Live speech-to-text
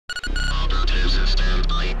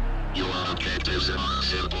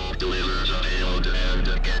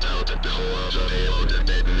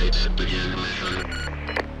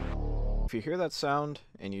If you hear that sound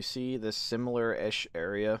and you see this similar-ish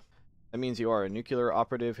area, that means you are a nuclear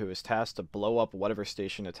operative who is tasked to blow up whatever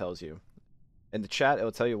station it tells you. In the chat, it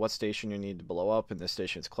will tell you what station you need to blow up, and this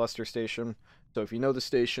station is Cluster Station. So if you know the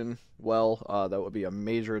station well, that would be a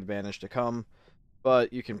major advantage to come,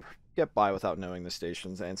 but you can get by without knowing the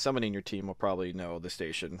stations, and somebody in your team will probably know the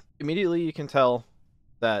station. Immediately you can tell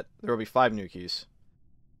that there will be 5 Nukies.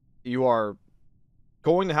 You are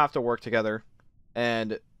going to have to work together,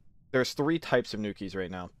 and there's 3 types of Nukies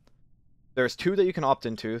right now. There's 2 that you can opt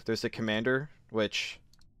into. There's the Commander, which,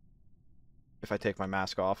 if I take my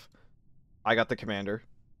mask off, I got the Commander.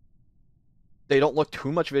 They don't look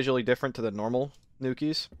too much visually different to the normal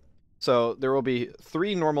Nukies. So there will be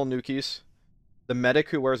 3 normal Nukies, the Medic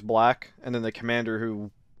who wears black, and then the Commander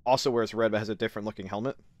who also wears red but has a different looking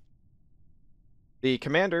helmet. The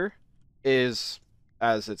Commander is,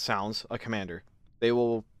 as it sounds, a Commander. They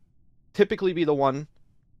will typically be the one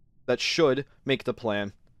that should make the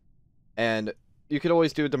plan. And you could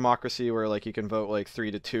always do a democracy where, like, you can vote like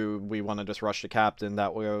 3-2. We want to just rush the captain.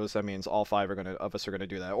 That means all 5 of us are gonna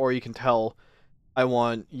do that. Or you can tell, I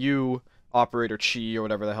want you, Operator Chi, or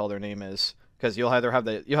whatever the hell their name is, because you'll either have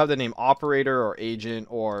the name Operator or Agent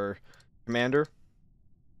or Commander.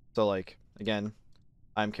 So, like, again,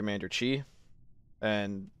 I'm Commander Chi,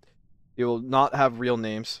 and you will not have real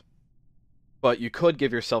names. But you could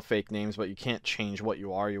give yourself fake names, but you can't change what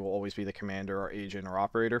you are. You will always be the Commander or Agent or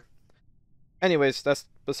Operator. Anyways, that's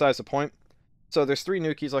besides the point. So there's 3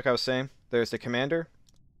 Nukies, like I was saying. There's the Commander,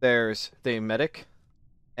 there's the Medic,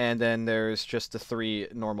 and then there's just the 3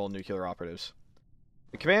 normal nuclear operatives.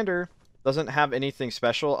 The Commander doesn't have anything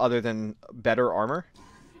special other than better armor.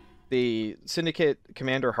 The Syndicate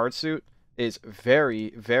Commander hardsuit is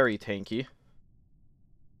very, very tanky.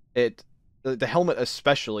 The helmet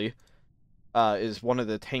especially is one of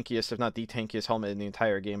the tankiest, if not the tankiest helmet in the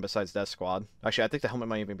entire game besides Death Squad. Actually, I think the helmet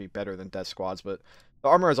might even be better than Death Squad's, but the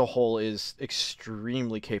armor as a whole is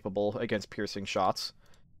extremely capable against piercing shots.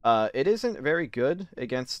 It isn't very good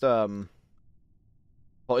against, well,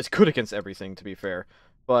 it's good against everything, to be fair,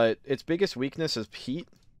 but its biggest weakness is heat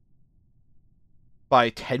by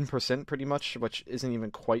 10% pretty much, which isn't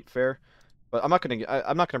even quite fair. But I'm not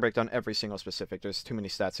gonna break down every single specific. There's too many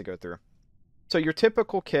stats to go through. So your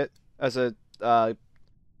typical kit as the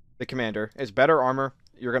Commander is better armor.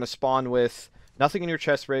 You're gonna spawn with nothing in your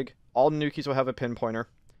chest rig. All Nukies will have a pinpointer.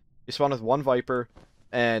 You spawn with 1 Viper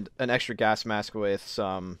and an extra gas mask with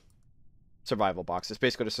some survival box. It's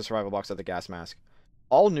basically just a survival box of the gas mask.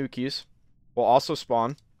 All Nukies will also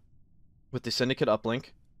spawn with the Syndicate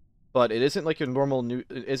Uplink, but it isn't like your normal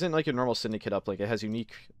Syndicate Uplink. It has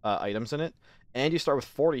unique items in it, and you start with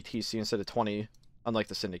 40 TC instead of 20, unlike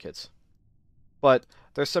the Syndicates. But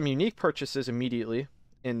there's some unique purchases immediately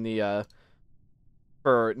in the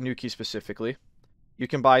for Nukie specifically. You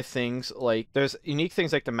can buy things like, there's unique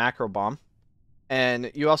things like the macro bomb, and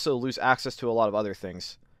you also lose access to a lot of other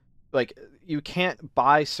things. Like, you can't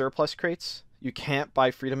buy surplus crates, you can't buy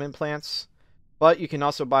freedom implants, but you can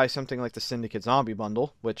also buy something like the Syndicate Zombie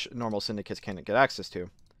Bundle, which normal Syndicates can't get access to.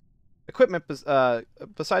 Equipment,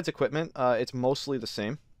 besides equipment, it's mostly the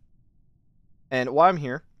same. And while I'm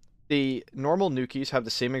here, the normal Nukies have the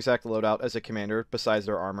same exact loadout as the Commander, besides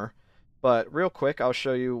their armor. But real quick, I'll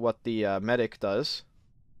show you what the Medic does.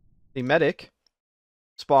 The Medic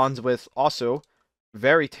spawns with also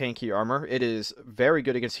very tanky armor. It is very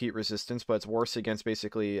good against heat resistance, but it's worse against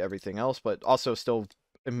basically everything else, but also still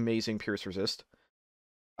amazing pierce resist.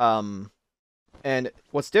 And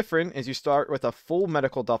what's different is you start with a full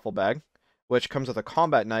medical duffel bag, which comes with a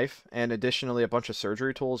combat knife, and additionally a bunch of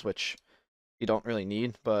surgery tools, which you don't really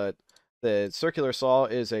need, but the circular saw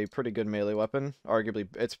is a pretty good melee weapon.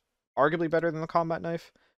 It's arguably better than the combat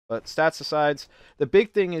knife, but stats aside, the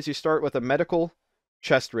big thing is you start with a medical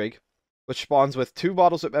chest rig, which spawns with 2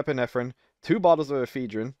 bottles of epinephrine, 2 bottles of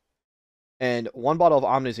ephedrine, and 1 bottle of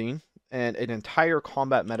omnizine, and an entire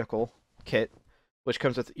combat medical kit, which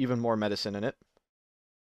comes with even more medicine in it.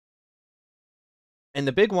 And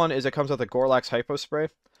the big one is it comes with a Gorlax Hypo Spray.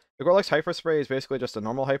 The Gorlax Hypo Spray is basically just a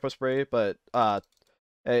normal Hypo Spray, but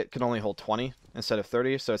it can only hold 20 instead of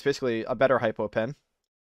 30, so it's basically a better Hypo Pen.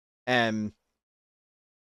 And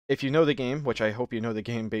if you know the game, which I hope you know the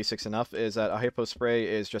game basics enough, is that a Hypo Spray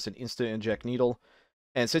is just an instant inject needle.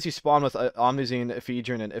 And since you spawn with omnizine,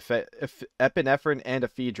 ephedrine, and epinephrine and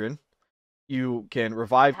ephedrine, you can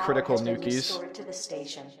revive critical Nukies. To the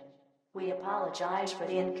station. We apologize for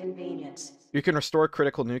the inconvenience. You can restore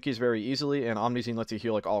critical Nukies very easily, and omnizine lets you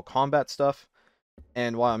heal like all combat stuff.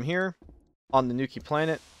 And while I'm here, on the Nukie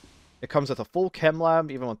planet, It comes with a full chem lab,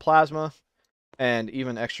 even with plasma, and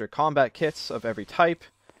even extra combat kits of every type.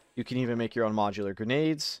 You can even make your own modular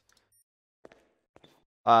grenades.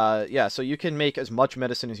 Yeah, so you can make as much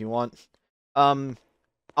medicine as you want.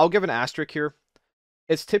 I'll give an asterisk here.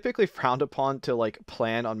 It's typically frowned upon to, like,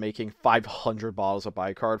 plan on making 500 bottles of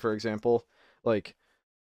bicard, for example. Like,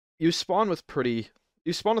 you spawn with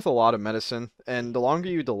a lot of medicine, and the longer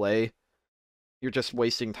you delay, you're just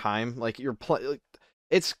wasting time. Like,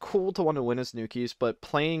 it's cool to want to win as Nukies, but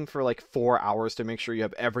playing for, like, 4 hours to make sure you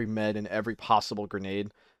have every med and every possible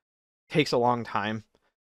grenade takes a long time.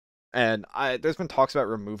 And there's been talks about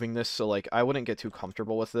removing this, so, like, I wouldn't get too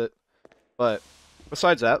comfortable with it. But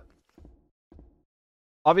besides that,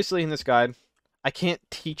 obviously in this guide, I can't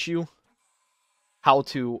teach you how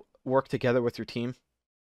to work together with your team.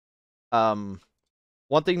 One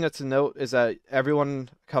thing that's to note is that everyone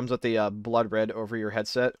comes with a blood red over your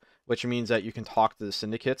headset, which means that you can talk to the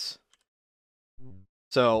syndicates.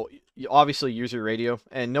 So you obviously use your radio,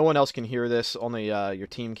 and no one else can hear this, only your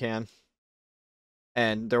team can.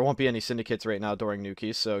 And there won't be any syndicates right now during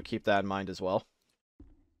Nukies, so keep that in mind as well.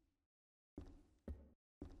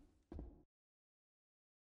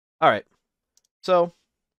 Alright, so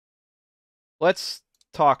let's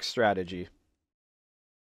talk strategy.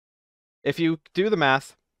 If you do the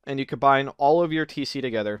math, and you combine all of your TC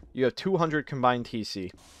together, you have 200 combined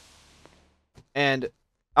TC. And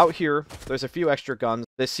out here, there's a few extra guns.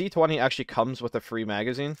 The C20 actually comes with a free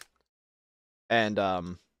magazine. And,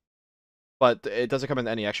 but it doesn't come in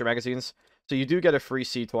any extra magazines. So you do get a free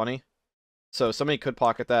C20. So somebody could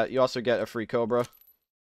pocket that. You also get a free Cobra.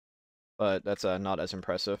 But that's not as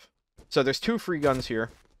impressive. So there's 2 free guns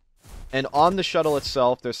here. And on the shuttle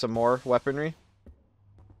itself, there's some more weaponry.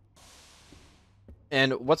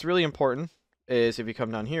 And what's really important is if you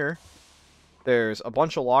come down here, there's a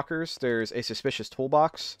bunch of lockers, there's a suspicious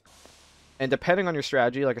toolbox, and depending on your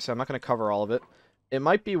strategy, like I said, I'm not going to cover all of it, it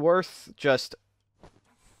might be worth just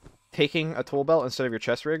taking a tool belt instead of your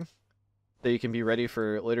chest rig, so you can be ready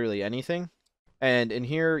for literally anything. And in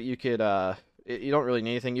here, you could, you don't really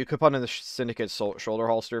need anything. You could put in the Syndicate shoulder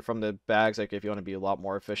holster from the bags, like if you want to be a lot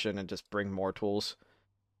more efficient and just bring more tools.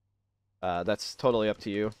 That's totally up to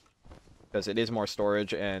you, because it is more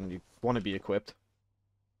storage and you want to be equipped.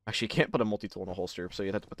 Actually, you can't put a multi-tool in a holster, so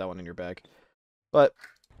you'd have to put that one in your bag. But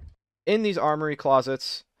in these armory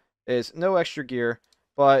closets is no extra gear,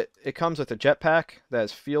 but it comes with a jetpack that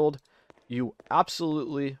is fueled. You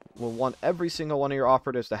absolutely will want every single one of your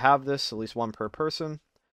operatives to have this, at least one per person.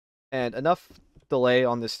 And enough delay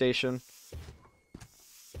on this station,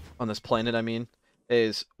 on this planet I mean,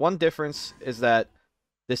 is one difference is that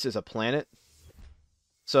this is a planet.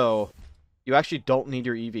 So you actually don't need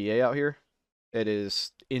your EVA out here. It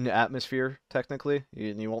is in the atmosphere, technically.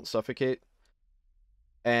 You won't suffocate.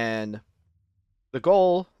 And the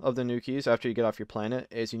goal of the Nukies, after you get off your planet,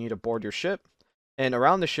 is you need to board your ship. And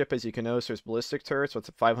around the ship, as you can notice, there's ballistic turrets with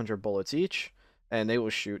 500 bullets each. And they will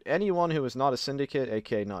shoot anyone who is not a syndicate,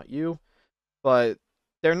 aka not you. But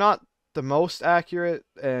they're not the most accurate,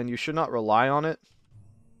 and you should not rely on it.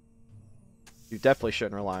 You definitely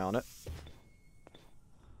shouldn't rely on it.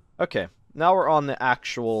 Okay, now we're on the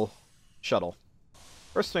actual shuttle.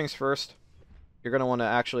 First things first, you're going to want to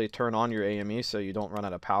actually turn on your AME so you don't run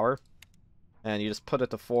out of power. And you just put it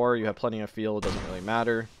to 4, you have plenty of fuel, it doesn't really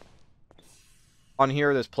matter. On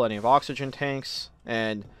here, there's plenty of oxygen tanks,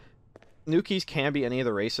 and Nukies can be any of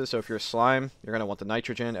the races, so if you're a slime, you're going to want the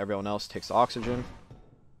nitrogen, everyone else takes the oxygen.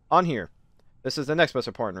 On here, this is the next most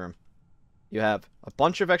important room. You have a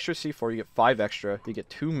bunch of extra C4, you get 5 extra, you get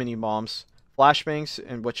 2 mini bombs, flashbangs,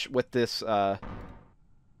 in which with this,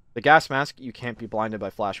 the gas mask, you can't be blinded by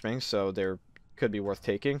flashbangs, so they could be worth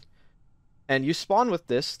taking. And you spawn with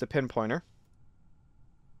this, the pinpointer.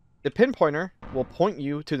 The pinpointer will point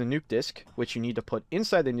you to the nuke disc, which you need to put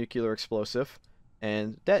inside the nuclear explosive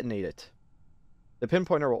and detonate it. The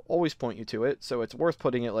pinpointer will always point you to it, so it's worth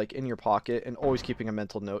putting it like in your pocket and always keeping a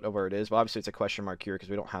mental note of where it is. But obviously it's a question mark here because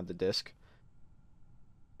we don't have the disc.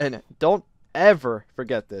 And don't ever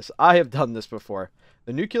forget this. I have done this before.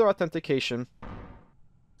 The nuclear authentication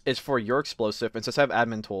is for your explosive, and since I have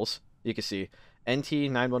admin tools, you can see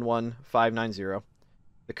NT911590.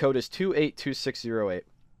 The code is 282608.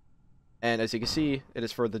 And as you can see, it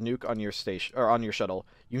is for the nuke on your station or on your shuttle.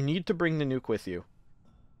 You need to bring the nuke with you.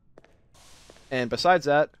 And besides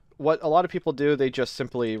that, what a lot of people do, they just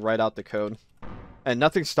simply write out the code. And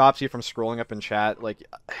nothing stops you from scrolling up in chat. Like,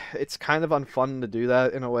 it's kind of unfun to do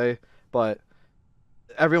that in a way, but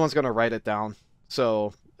everyone's going to write it down.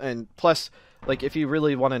 So, and plus, like, if you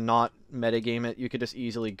really want to not metagame it, you could just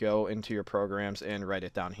easily go into your programs and write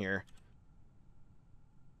it down here.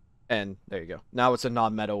 And there you go. Now it's a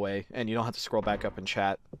non-meta way, and you don't have to scroll back up and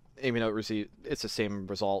chat, even though it's the same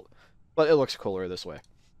result, but it looks cooler this way.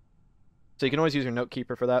 So you can always use your note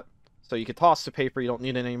keeper for that. So you can toss the paper, you don't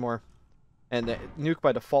need it anymore. And the nuke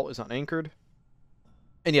by default is unanchored.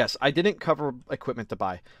 And yes, I didn't cover equipment to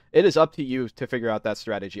buy. It is up to you to figure out that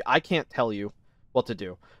strategy. I can't tell you what to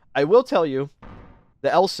do. I will tell you, the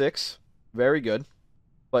L6, very good,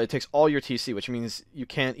 but it takes all your TC, which means you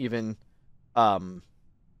can't even...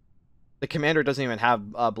 the commander doesn't even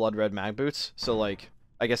have blood red mag boots, so like...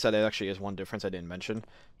 I guess that actually is one difference I didn't mention.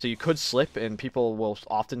 So you could slip, and people will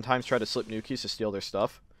oftentimes try to slip Nukies to steal their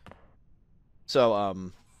stuff.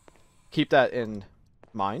 So, keep that in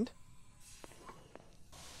mind.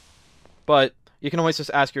 But you can always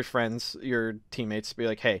just ask your friends, your teammates, be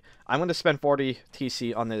like, hey, I'm going to spend 40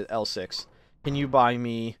 TC on the L6. Can you buy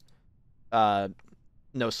me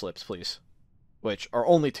no slips, please? Which are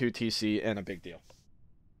only 2 TC and a big deal.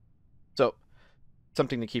 So...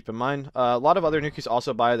 something to keep in mind. A lot of other Nukies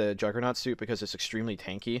also buy the Juggernaut suit because it's extremely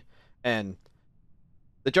tanky. And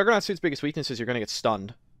the Juggernaut suit's biggest weakness is you're going to get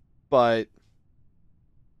stunned. But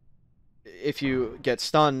if you get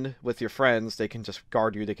stunned with your friends, they can just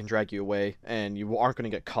guard you, they can drag you away, and you aren't going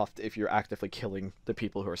to get cuffed if you're actively killing the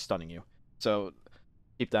people who are stunning you. So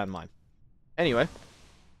keep that in mind. Anyway,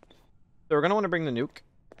 so we're going to want to bring the nuke,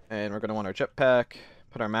 and we're going to want our jetpack,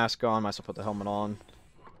 put our mask on, might as well put the helmet on.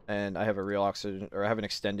 And I have a real oxygen, or I have an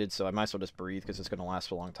extended, so I might as well just breathe because it's going to last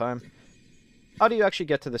for a long time. How do you actually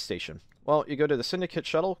get to the station? Well, you go to the Syndicate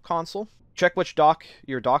Shuttle console, check which dock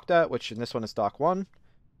you're docked at, which in this one is dock 1,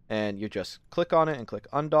 and you just click on it and click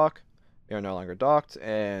undock. You're no longer docked,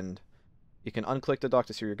 and you can unclick the dock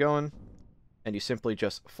to see where you're going, and you simply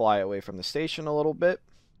just fly away from the station a little bit,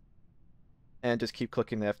 and just keep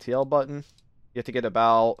clicking the FTL button. You have to get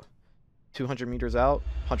about 200 meters out,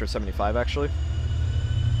 175 actually.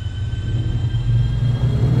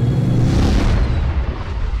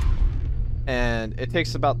 And it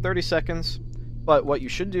takes about 30 seconds, but what you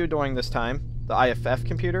should do during this time, the IFF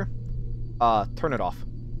computer, turn it off.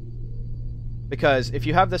 Because if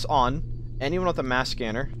you have this on, anyone with a mass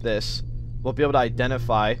scanner, this, will be able to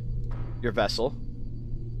identify your vessel.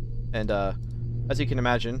 And as you can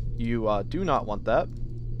imagine, you do not want that.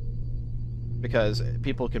 Because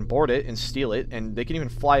people can board it and steal it, and they can even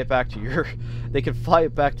fly it back to your... they can fly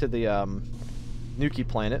it back to the Nukie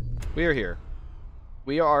planet. We are here.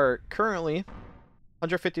 We are currently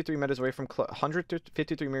 153 meters away from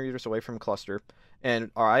 153 meters away from cluster, and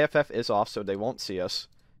our IFF is off, so they won't see us.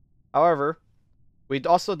 However, we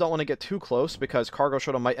also don't want to get too close because cargo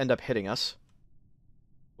shuttle might end up hitting us,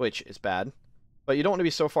 which is bad. But you don't want to be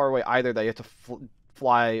so far away either that you have to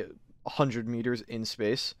fly 100 meters in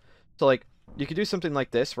space. So like you could do something like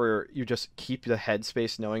this where you just keep the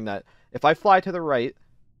headspace, knowing that if I fly to the right,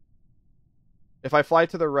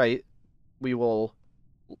 we will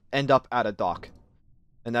end up at a dock.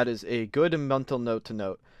 And that is a good mental note to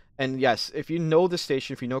note. And yes, if you know the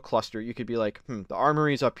station, if you know cluster, you could be like, the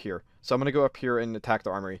armory's up here, so I'm going to go up here and attack the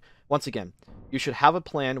armory. Once again, you should have a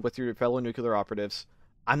plan with your fellow nuclear operatives.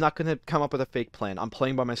 I'm not going to come up with a fake plan. I'm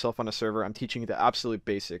playing by myself on a server. I'm teaching you the absolute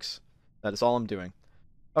basics. That is all I'm doing.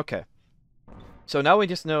 Okay. So now we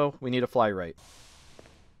just know we need to fly right.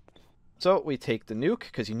 So we take the nuke,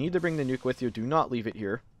 because you need to bring the nuke with you. Do not leave it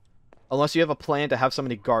here. Unless you have a plan to have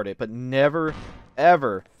somebody guard it, but never,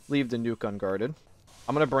 ever leave the nuke unguarded.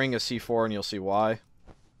 I'm going to bring a C4 and you'll see why.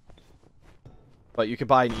 But you could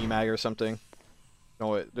buy an EMAG or something.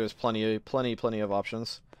 No, there's plenty of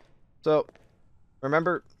options. So,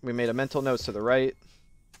 remember, we made a mental note to the right.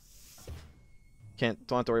 Don't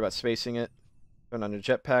have to worry about spacing it. Turn on the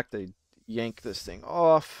jetpack, they yank this thing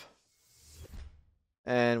off.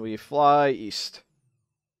 And we fly east.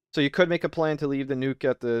 So you could make a plan to leave the nuke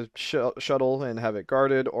at the shuttle and have it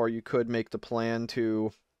guarded, or you could make the plan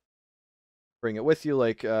to bring it with you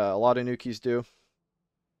like a lot of Nukies do.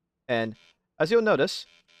 And as you'll notice,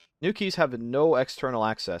 Nukies have no external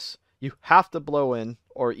access. You have to blow in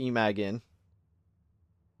or EMAG in.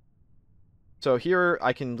 So here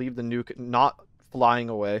I can leave the nuke not flying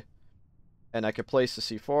away, and I could place the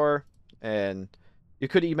C4, and you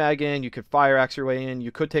could EMAG in, you could fire axe your way in,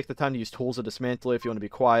 you could take the time to use tools to dismantle it if you want to be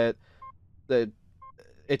quiet.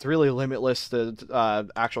 It's really limitless, the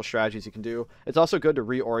actual strategies you can do. It's also good to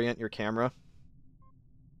reorient your camera.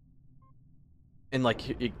 And like,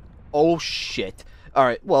 oh shit.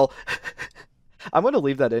 Alright, well, I'm going to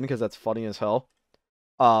leave that in because that's funny as hell.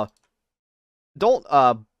 Don't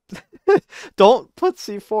don't put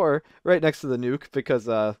C4 right next to the nuke because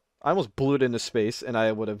I almost blew it into space and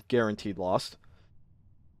I would have guaranteed lost.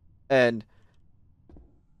 And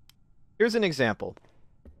here's an example.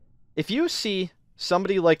 If you see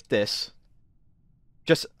somebody like this,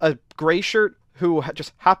 just a gray shirt who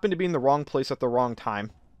just happened to be in the wrong place at the wrong time,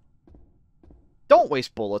 don't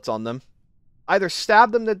waste bullets on them. Either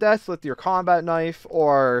stab them to death with your combat knife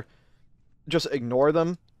or just ignore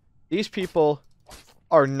them. These people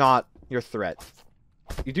are not your threat.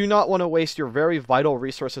 You do not want to waste your very vital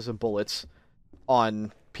resources and bullets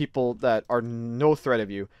on people that are no threat of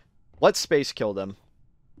you. Let space kill them.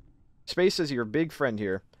 Space is your big friend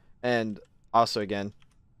here. And also, again,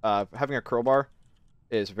 having a crowbar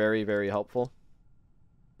is very, very helpful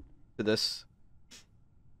to to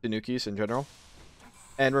Nukies in general.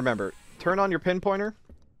 And remember, turn on your pinpointer,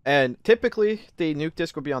 and typically the nuke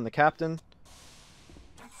disc will be on the captain.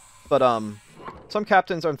 But some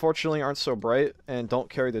captains unfortunately aren't so bright and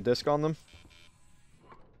don't carry the disc on them.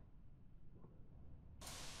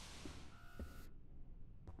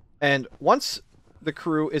 And once the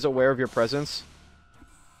crew is aware of your presence,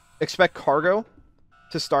 expect cargo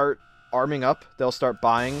to start arming up. They'll start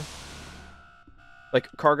buying. Like,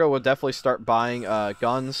 cargo will definitely start buying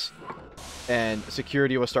guns, and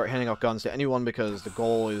security will start handing out guns to anyone because the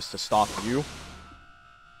goal is to stop you.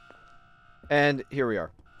 And here we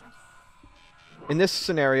are. In this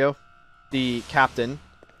scenario, the captain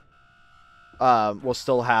will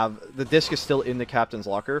still have... The disc is still in the captain's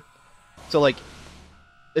locker. So, like,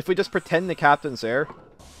 if we just pretend the captain's there,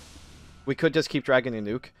 we could just keep dragging the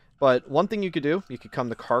nuke. But one thing you could do, you could come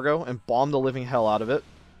to cargo and bomb the living hell out of it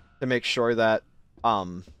to make sure that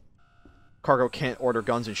cargo can't order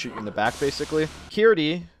guns and shoot you in the back, basically.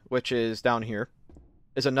 Security, which is down here,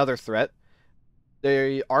 is another threat.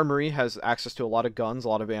 The armory has access to a lot of guns, a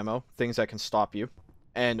lot of ammo, things that can stop you,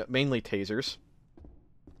 and mainly tasers.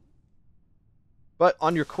 But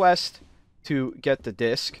on your quest to get the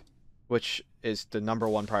disc, which is the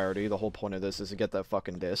 #1 priority, the whole point of this is to get that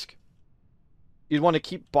fucking disc, you'd want to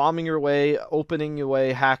keep bombing your way, opening your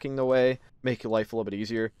way, hacking the way, make your life a little bit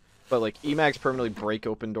easier. But, like, EMAGs permanently break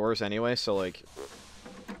open doors anyway, so, like,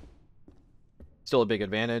 still a big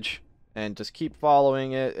advantage. And just keep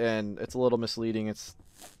following it, and it's a little misleading. It's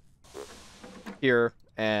here,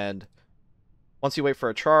 and once you wait for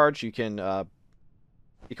a charge, you can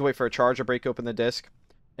wait for a charge to break open the disc.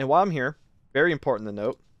 And while I'm here, very important to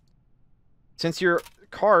note, since your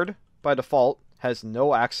card, by default, has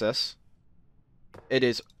no access, it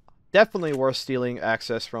is definitely worth stealing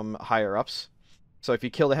access from higher-ups. So if you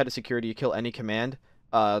kill the head of security, you kill any command,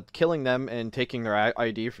 killing them and taking their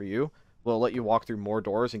ID for you will let you walk through more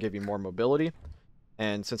doors and give you more mobility.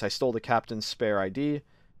 And since I stole the captain's spare ID,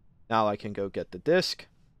 now I can go get the disc.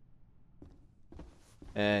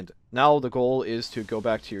 And now the goal is to go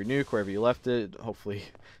back to your nuke wherever you left it. Hopefully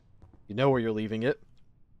you know where you're leaving it.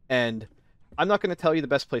 And I'm not going to tell you the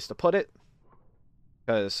best place to put it,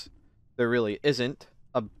 because there really isn't.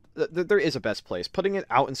 There is a best place. Putting it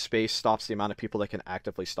out in space stops the amount of people that can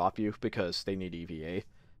actively stop you because they need EVA.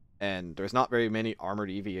 And there's not very many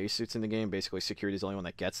armored EVA suits in the game. Basically, security is the only one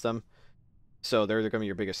that gets them. So they're going to be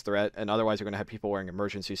your biggest threat. And otherwise, you're going to have people wearing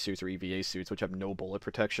emergency suits or EVA suits, which have no bullet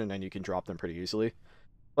protection, and you can drop them pretty easily.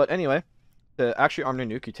 But anyway, to actually arm the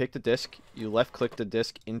nuke, you take the disc, you left-click the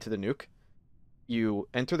disc into the nuke, you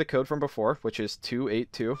enter the code from before, which is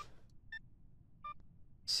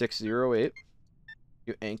 282608.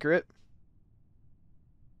 You anchor it,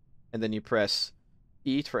 and then you press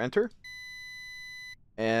E for enter,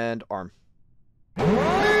 and arm.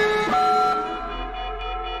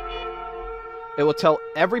 It will tell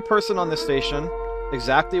every person on the station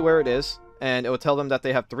exactly where it is, and it will tell them that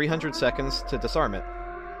they have 300 seconds to disarm it.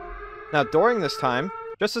 Now, during this time,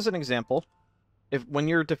 just as an example, when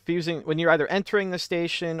you're either entering the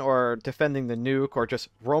station or defending the nuke or just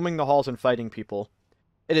roaming the halls and fighting people,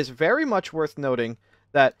 it is very much worth noting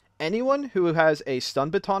that anyone who has a stun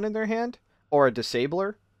baton in their hand or a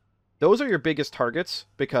disabler, those are your biggest targets,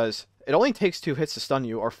 because it only takes 2 hits to stun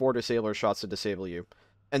you or 4 disabler shots to disable you.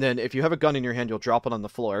 And then if you have a gun in your hand, you'll drop it on the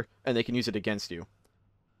floor, and they can use it against you.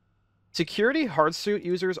 Security hardsuit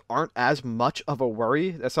users aren't as much of a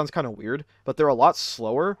worry. That sounds kind of weird, but they're a lot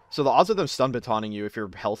slower, so the odds of them stun batoning you if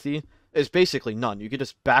you're healthy is basically none. You could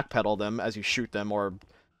just backpedal them as you shoot them, or...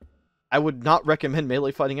 I would not recommend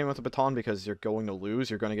melee fighting anyone with a baton because you're going to lose,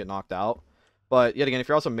 you're going to get knocked out. But yet again, if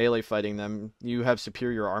you're also melee fighting them, you have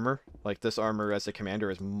superior armor. Like, this armor as the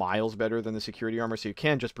commander is miles better than the security armor, so you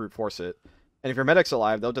can just brute force it. And if your medic's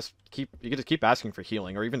alive, you can just keep asking for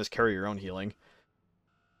healing, or even just carry your own healing.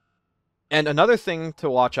 And another thing to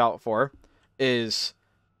watch out for is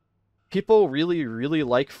people really, really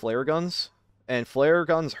like flare guns. And flare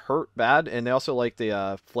guns hurt bad, and they also like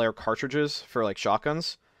the flare cartridges for, like,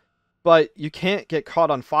 shotguns. but you can't get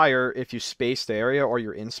caught on fire if you space the area or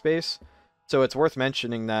you're in space. So it's worth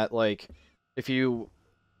mentioning that, like, if you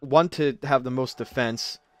want to have the most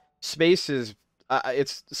defense, space is,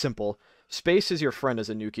 it's simple. Space is your friend as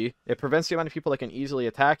a Nukie. It prevents the amount of people that can easily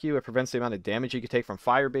attack you. It prevents the amount of damage you can take from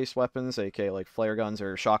fire-based weapons, aka like flare guns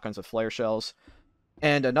or shotguns with flare shells.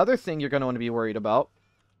 And another thing you're going to want to be worried about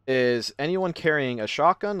is anyone carrying a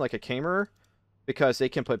shotgun, like a Kamerer, because they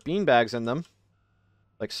can put beanbags in them,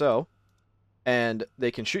 like so, and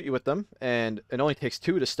they can shoot you with them, and it only takes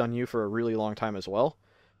 2 to stun you for a really long time as well.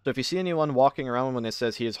 So if you see anyone walking around when it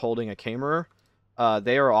says he is holding a Kamerer,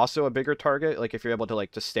 they are also a bigger target. Like if you're able to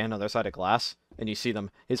like just stand on their side of glass and you see them,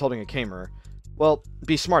 he's holding a Kamerer. Well,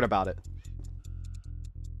 be smart about it.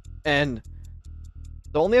 And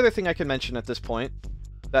the only other thing I can mention at this point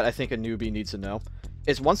that I think a newbie needs to know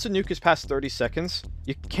is once the nuke is past 30 seconds,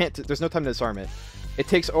 you can't. There's no time to disarm it. It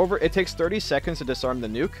takes 30 seconds to disarm the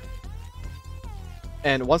nuke.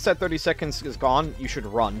 And once that 30 seconds is gone, you should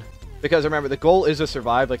run. Because remember, the goal is to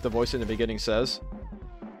survive, like the voice in the beginning says.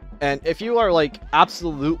 And if you are, like,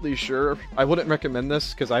 absolutely sure, I wouldn't recommend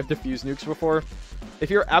this, because I've defused nukes before. If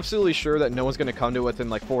you're absolutely sure that no one's going to come to it within,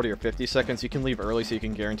 like, 40 or 50 seconds, you can leave early so you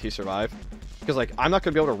can guarantee survive. Because, like, I'm not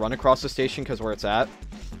going to be able to run across the station because where it's at.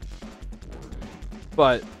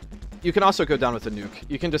 But you can also go down with the nuke.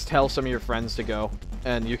 You can just tell some of your friends to go,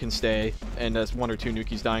 and you can stay, and as 1 or 2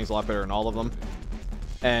 nukies dying is a lot better than all of them.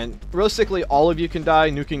 And realistically, all of you can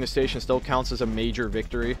die. Nuking the station still counts as a major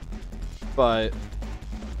victory. But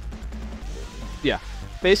yeah,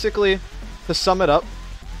 basically, to sum it up,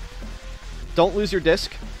 don't lose your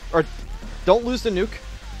disc, or don't lose the nuke.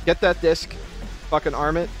 Get that disc, fucking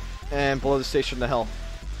arm it, and blow the station to hell.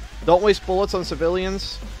 Don't waste bullets on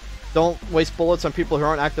civilians. Don't waste bullets on people who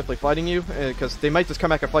aren't actively fighting you, because they might just come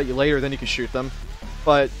back and fight you later, then you can shoot them.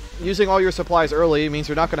 But using all your supplies early means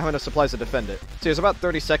you're not going to have enough supplies to defend it. See, there's about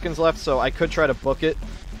 30 seconds left, so I could try to book it